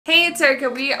it's Erika.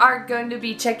 We are going to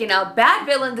be checking out Bad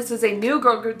Villain. This is a new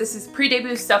girl group. This is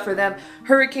pre-debut stuff for them.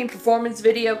 Hurricane performance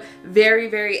video. Very,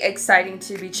 very exciting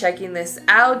to be checking this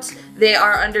out. They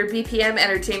are under BPM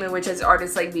Entertainment, which has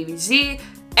artists like BBZ.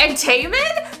 And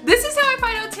Taemin? This is how I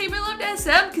find out Taemin loved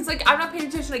SM, because like I'm not paying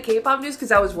attention to K-pop news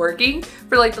because I was working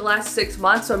for like the last 6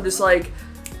 months, so I'm just like,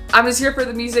 I'm just here for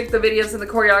the music, the videos, and the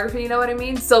choreography, you know what I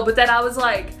mean? So, but then I was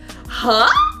like, huh?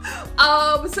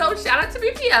 So shout out to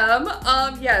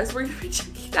BPM. Yes, we're gonna be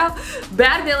checking out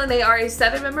Bad Villain. They are a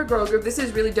 7-member girl group. This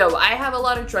is really dope. I have a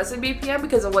lot of trust in BPM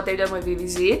because of what they've done with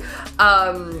BBZ.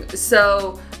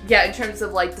 So yeah, in terms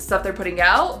of like the stuff they're putting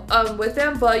out with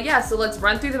them. But yeah, so let's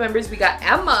run through the members. We got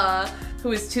Emma,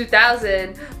 who is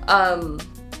 2000.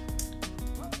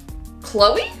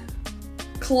 Chloe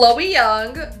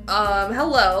Young.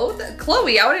 Hello.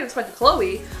 Chloe, I wouldn't expect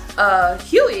Chloe.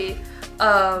 Huey.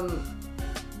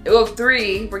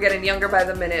 03, we're getting younger by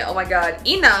the minute. Oh my god.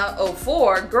 Ina,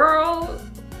 04. Girl,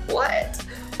 what?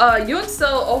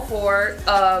 Yoonso, 04.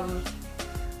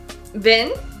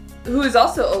 Vin, who is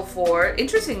also 04.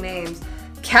 Interesting names.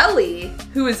 Kelly,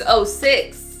 who is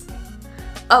 06.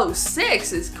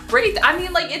 06 is great. I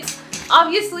mean, like, it's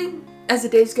obviously, as the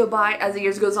days go by, as the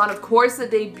years goes on, of course the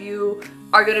debut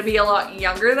are gonna be a lot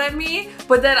younger than me.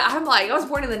 But then I'm like, I was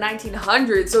born in the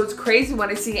 1900s, so it's crazy when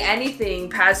I see anything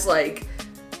past like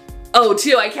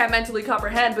 02, I can't mentally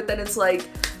comprehend, but then it's like,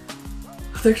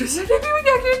 they're just getting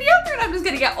younger and I'm just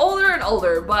gonna get older and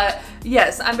older. But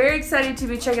yes, I'm very excited to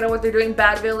be checking out what they're doing.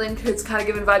 Bad Villain, it's kind of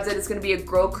giving vibes that it's gonna be a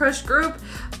girl crush group,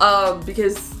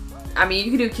 because I mean,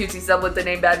 you can do cutesy stuff with the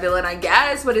name Bad Villain, I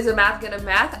guess, but is it math gonna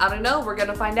math? I don't know, we're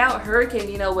gonna find out. Hurricane,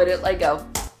 you know, with it, like, go.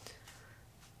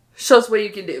 Show us what you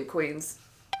can do, queens.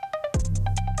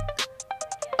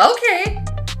 Okay.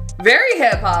 Very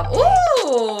hip-hop.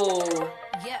 Ooh.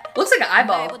 Looks like an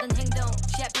eyeball.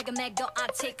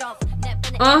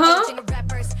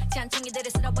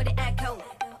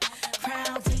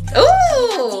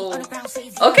 Ooh.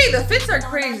 Okay, the fits are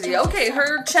crazy. Okay,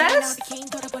 her chest. Ooh.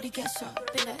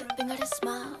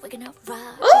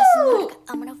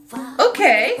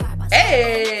 Okay.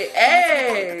 Hey,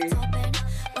 hey.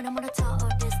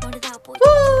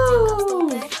 Woo.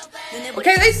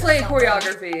 Okay, they slay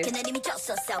choreography.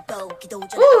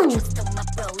 Ooh.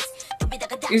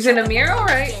 Using a mirror,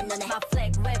 right?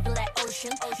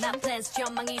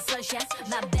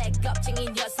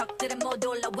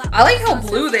 I like how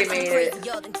blue they made it.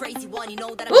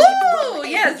 Ooh,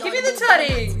 yes, give me the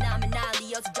tutting.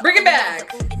 Bring it back.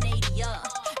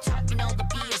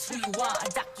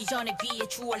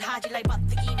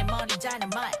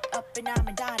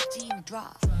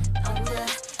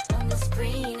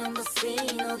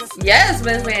 Yes,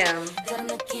 Miss Ma'am.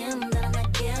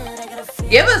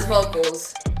 Give us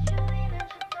vocals.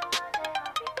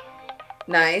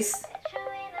 Nice.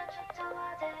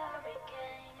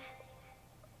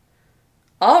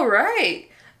 All right.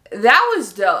 That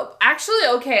was dope. Actually,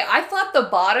 okay, I thought the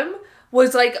bottom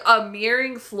was like a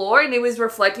mirroring floor and it was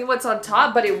reflecting what's on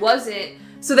top, but it wasn't.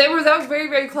 So that was very,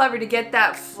 very clever to get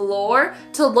that floor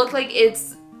to look like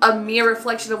it's a mirror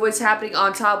reflection of what's happening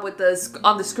on top with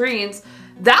on the screens.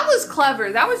 That was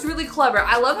clever. That was really clever.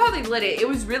 I love how they lit it. It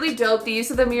was really dope. The use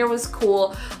of the mirror was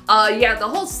cool. Yeah, the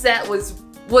whole set was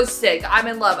sick. I'm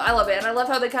in love. I love it. And I love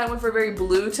how they kind of went for a very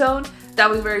blue tone. That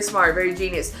was very smart, very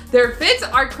genius. Their fits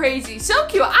are crazy. So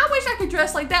cute. I wish I could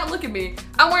dress like that. Look at me.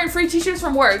 I'm wearing free t-shirts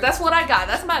from work. That's what I got.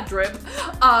 That's my drip.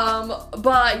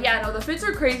 But yeah, no, the fits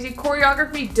are crazy.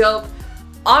 Choreography, dope.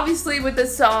 Obviously with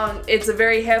this song, it's a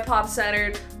very hip-hop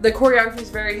centered. The choreography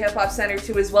is very hip-hop centered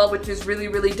too as well, which is really,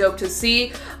 really dope to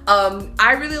see.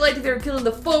 I really liked that they were killing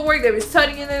the footwork. There was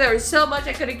tutting in there. There was so much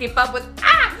I couldn't keep up with.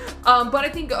 But I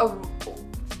think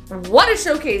what a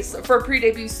showcase for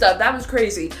pre-debut stuff. That was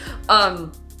crazy.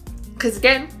 Because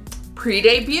again,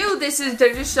 pre-debut,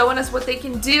 they're just showing us what they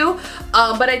can do.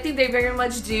 But I think they very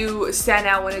much do stand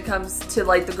out when it comes to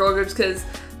like the girl groups, because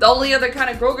the only other kind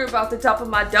of girl group off the top of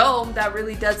my dome that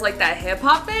really does like that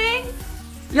hip-hop thing,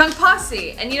 Young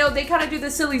Posse. And you know, they kind of do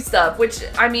the silly stuff, which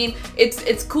I mean,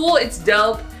 it's cool, it's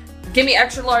dope. Give me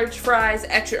extra large fries,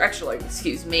 extra large,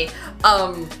 excuse me.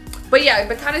 But yeah,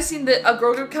 but kind of seeing a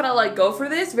girl group kind of like go for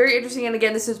this, very interesting. And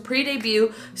again, this is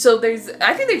pre-debut, so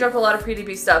I think they dropped a lot of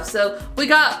pre-debut stuff. So we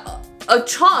got a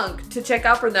chunk to check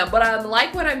out for them. But I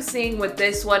like what I'm seeing with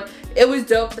this one. It was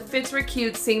dope. The fits were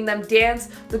cute. Seeing them dance,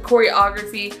 the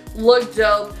choreography looked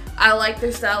dope. I like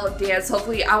their style of dance.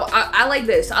 Hopefully, I like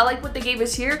this. I like what they gave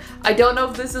us here. I don't know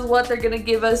if this is what they're gonna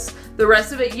give us the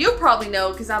rest of it. You probably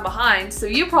know because I'm behind, so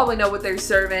you probably know what they're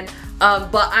serving.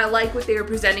 But I like what they were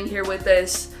presenting here with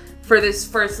this. for this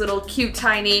first little cute,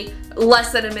 tiny,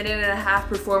 less than a minute and a half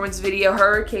performance video,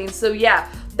 Hurricane. So yeah,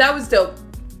 that was dope.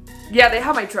 Yeah, they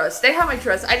have my trust. They have my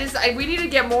trust. We need to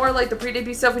get more like the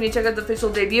pre-debut stuff. We need to check out the official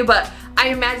debut, but I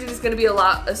imagine it's going to be a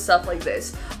lot of stuff like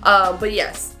this. But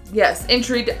yes,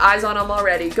 intrigued, eyes on them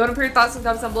already. Go to put your thoughts and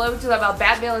comments down below. We talk about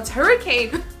BADVILLAIN's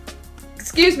Hurricane.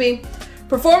 Excuse me.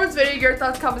 Performance video, your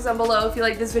thoughts, comments down below. If you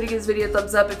like this video, give this video a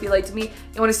thumbs up. If you liked me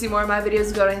and want to see more of my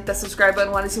videos, go ahead and hit that subscribe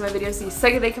button. Want to see my videos the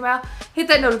second they come out, hit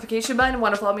that notification button.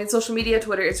 Want to follow me on social media,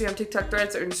 Twitter, Instagram, TikTok,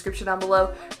 Threads, or in the description down below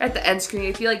or at the end screen.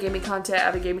 If you like gaming content, I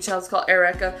have a gaming channel. It's called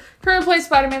Erika. Currently playing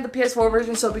Spider-Man, the PS4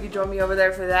 version, so hope you can join me over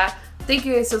there for that. Thank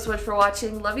you guys so much for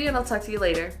watching. Love you, and I'll talk to you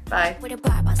later. Bye.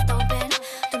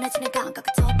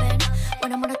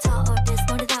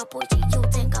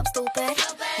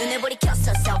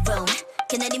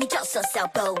 그날 이미 졌었어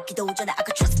보기도 전에 I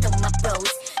could trust on my bros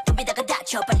덤비다가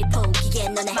다쳐 빨리 포기해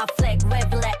너네 My flag red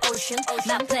black ocean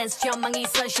My plans 전망이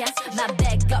sunshine My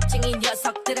back 겁쟁이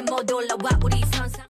녀석들은 못 올라와 우리 선상